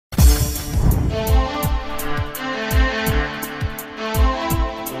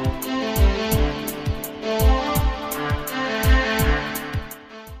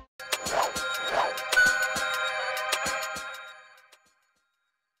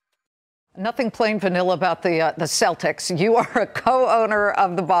Nothing plain vanilla about the Celtics. You are a co-owner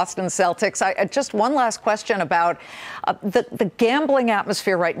of the Boston Celtics. Just one last question about the gambling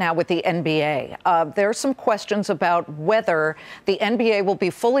atmosphere right now with the NBA. There are some questions about whether the NBA will be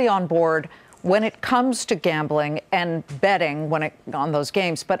fully on board when it comes to gambling and betting on those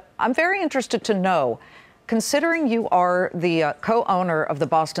games. But I'm very interested to know, considering you are the co-owner of the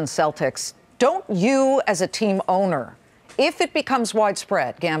Boston Celtics, don't you as a team owner, if it becomes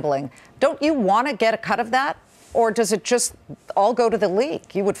widespread gambling, don't you want to get a cut of that? Or does it just all go to the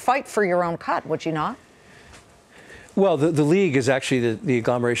league? You would fight for your own cut, would you not? Well, the league is actually the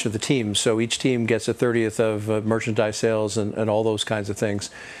agglomeration of the teams. So each team gets a 30th of merchandise sales and all those kinds of things.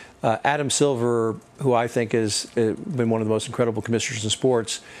 Adam Silver, who I think has been one of the most incredible commissioners in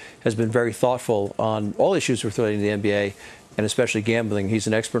sports, has been very thoughtful on all issues relating to the NBA, and especially gambling. He's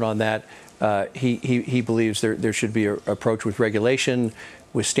an expert on that. He believes there should be an approach with regulation,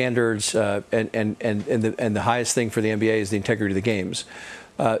 with standards, and the highest thing for the NBA is the integrity of the games.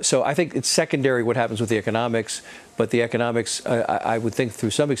 So I think it's secondary what happens with the economics, but the economics, I would think, through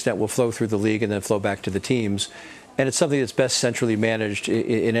some extent, will flow through the league and then flow back to the teams. And it's something that's best centrally managed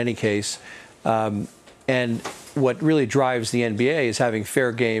in any case. And what really drives the NBA is having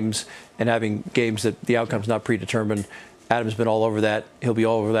fair games and having games that the outcome's not predetermined. Adam's been all over that. He'll be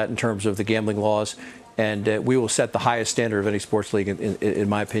all over that in terms of the gambling laws. And we will set the highest standard of any sports league, in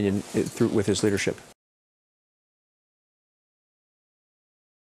my opinion, with his leadership.